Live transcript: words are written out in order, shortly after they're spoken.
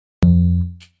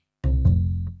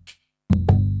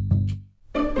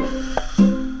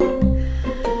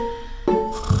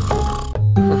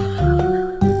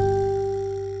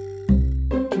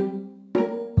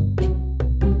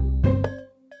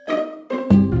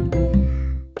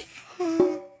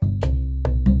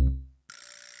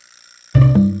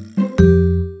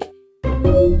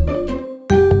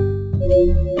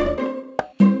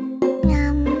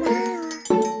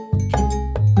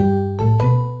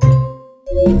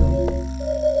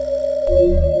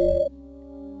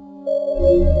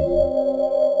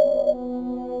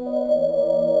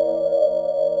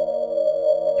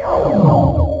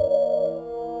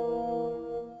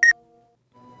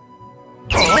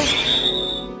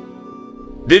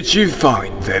Did you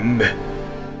find them?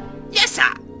 Yes,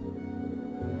 sir.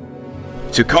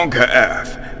 To conquer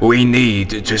Earth, we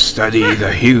need to study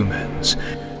the humans.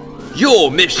 Your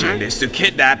mission is to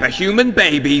kidnap a human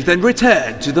baby, then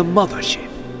return to the mothership.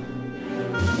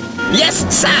 Yes,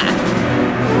 sir.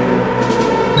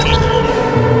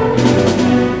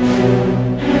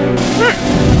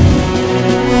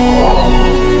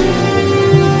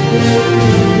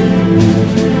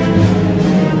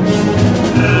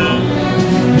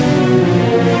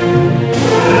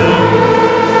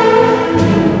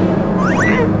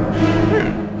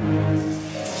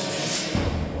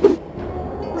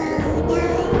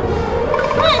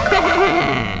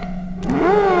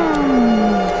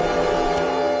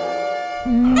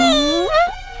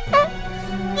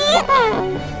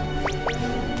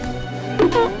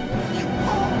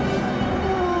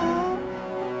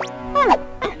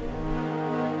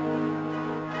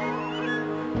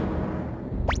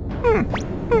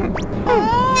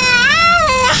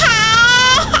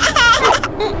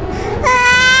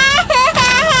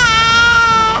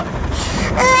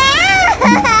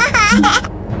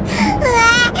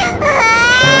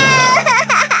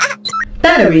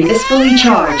 Battery is fully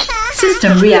charged.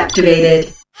 System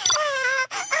reactivated.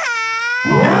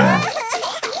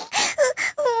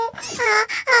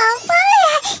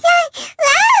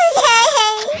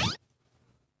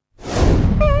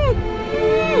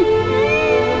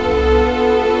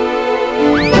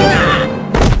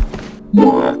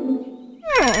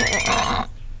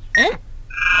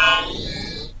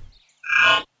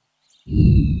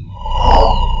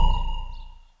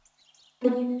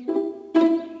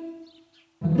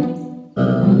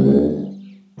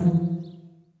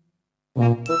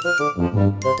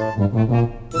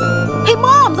 Hey,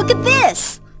 Mom, look at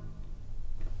this!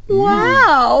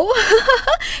 Wow!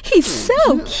 He's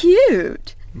so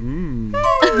cute!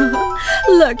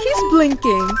 Look, he's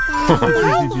blinking.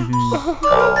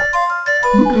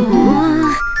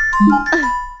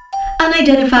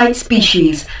 Unidentified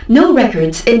species. No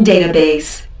records in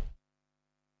database.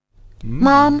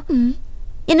 Mom,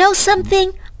 you know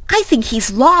something? I think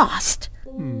he's lost.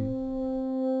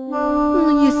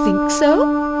 You think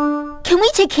so? Can we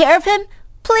take care of him?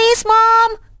 Please,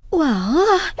 Mom?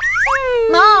 Well...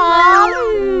 Mom!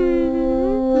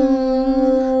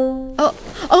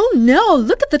 Oh no,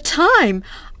 look at the time.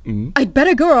 I'd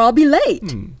better go or I'll be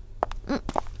late.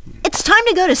 It's time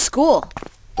to go to school.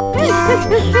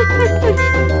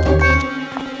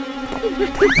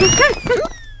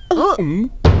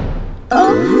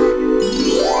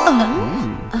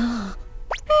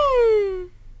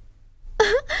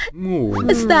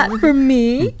 Is that for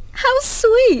me? How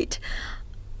sweet.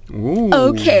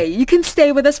 Okay, you can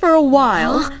stay with us for a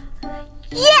while.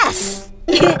 Yes!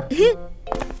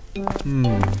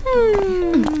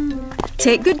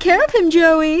 Take good care of him,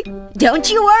 Joey. Don't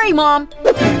you worry, Mom.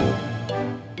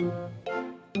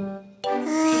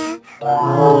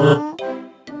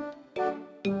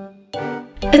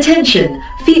 Attention!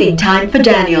 Feeding time for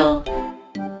Daniel.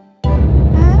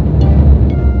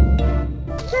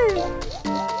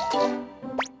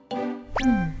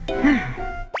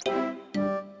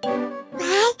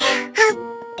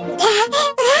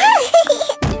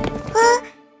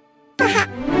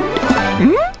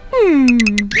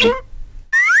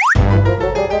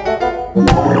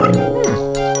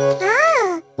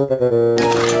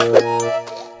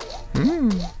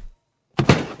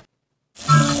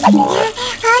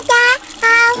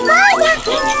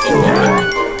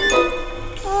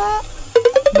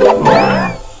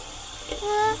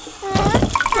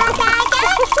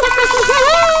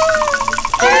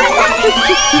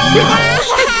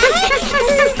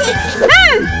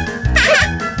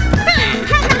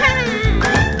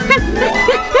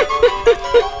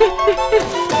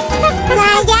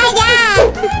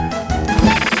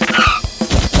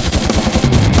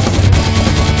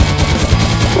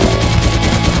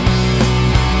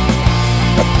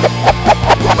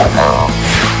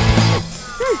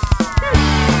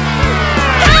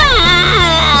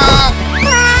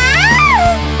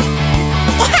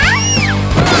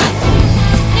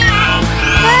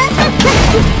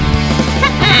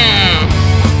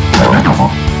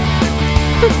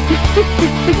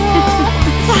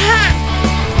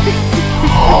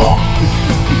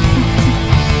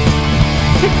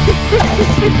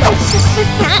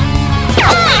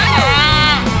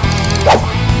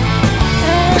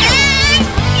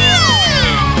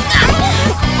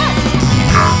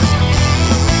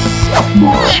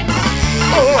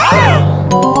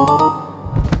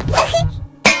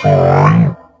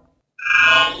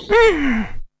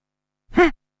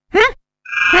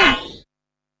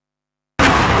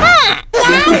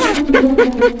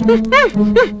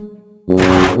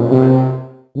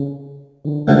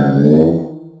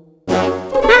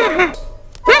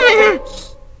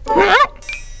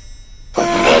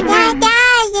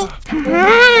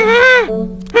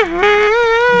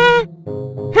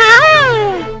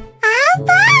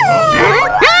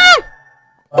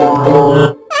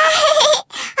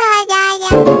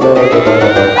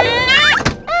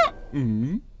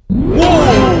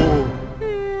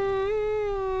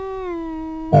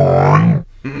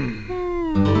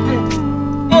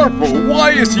 Apro,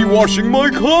 why is he washing my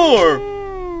car?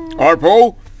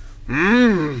 Apro?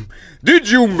 Did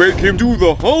you make him do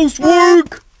the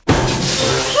housework?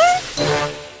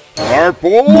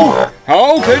 Apro,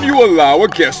 how can you allow a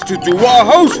guest to do our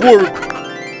housework?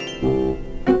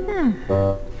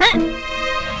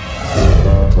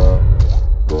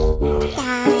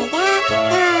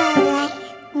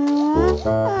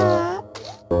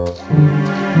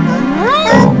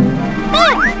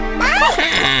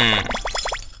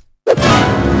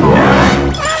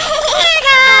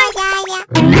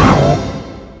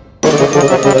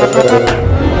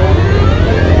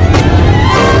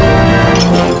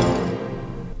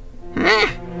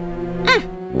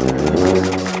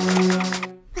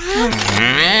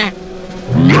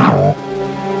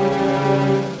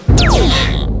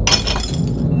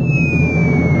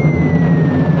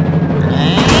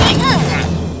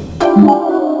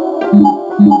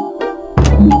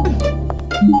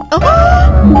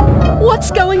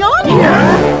 What's going on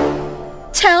here?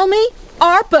 Tell me,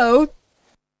 Apro,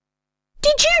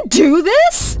 did you do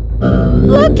this?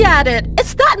 Look at it!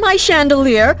 Is that my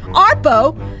chandelier?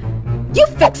 Apro, you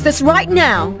fix this right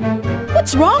now!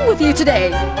 What's wrong with you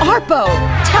today? Apro,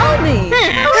 tell me!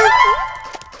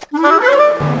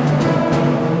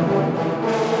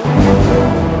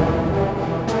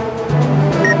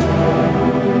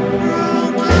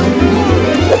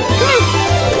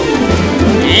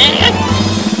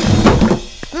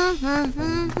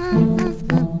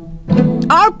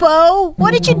 Apro,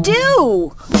 what did you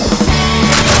do?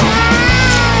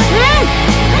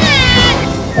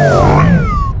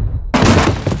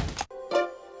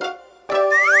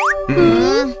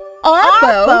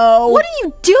 Apro, what are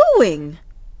you doing?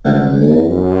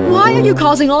 Why are you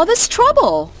causing all this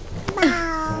trouble?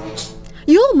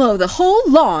 You'll mow the whole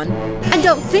lawn and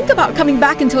don't think about coming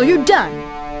back until you're done.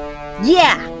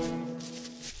 Yeah.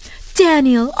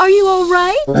 Daniel, are you all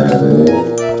right?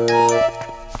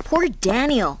 Poor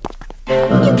Daniel.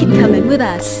 You can come in with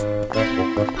us.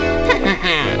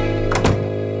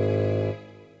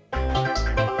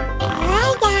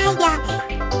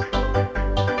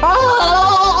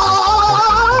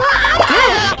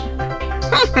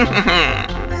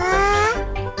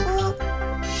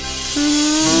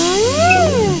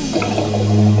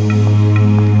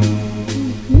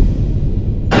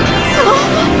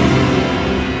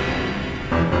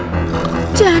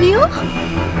 Daniel?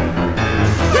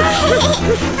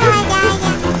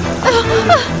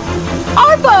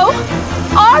 Apro!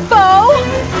 Apro!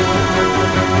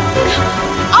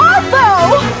 Apro!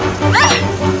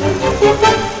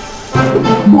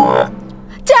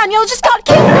 Daniel just got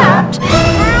kidnapped!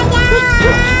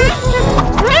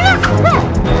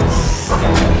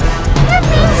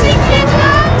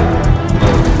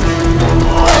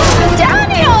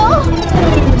 Daniel!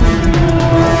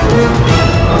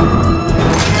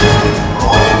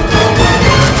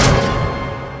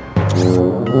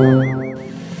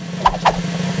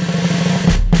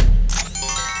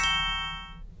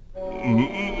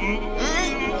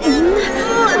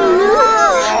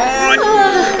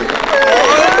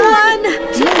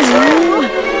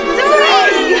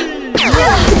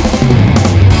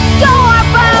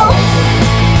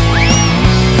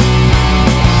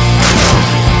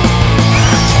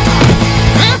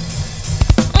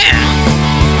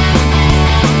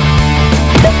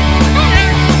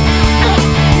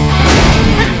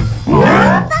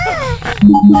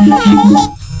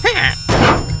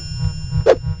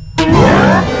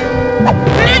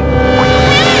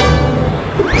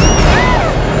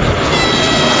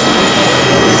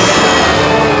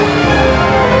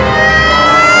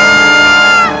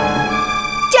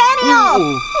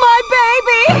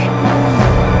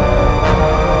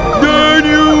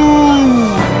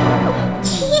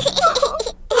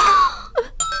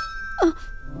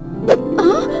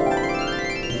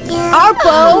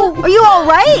 Apro, are you all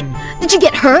right? Did you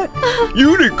get hurt?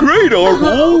 You did great,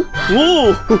 Apro.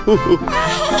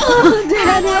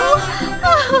 Daniel?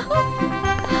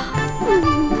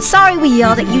 Sorry we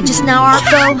yelled at you just now,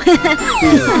 Apro.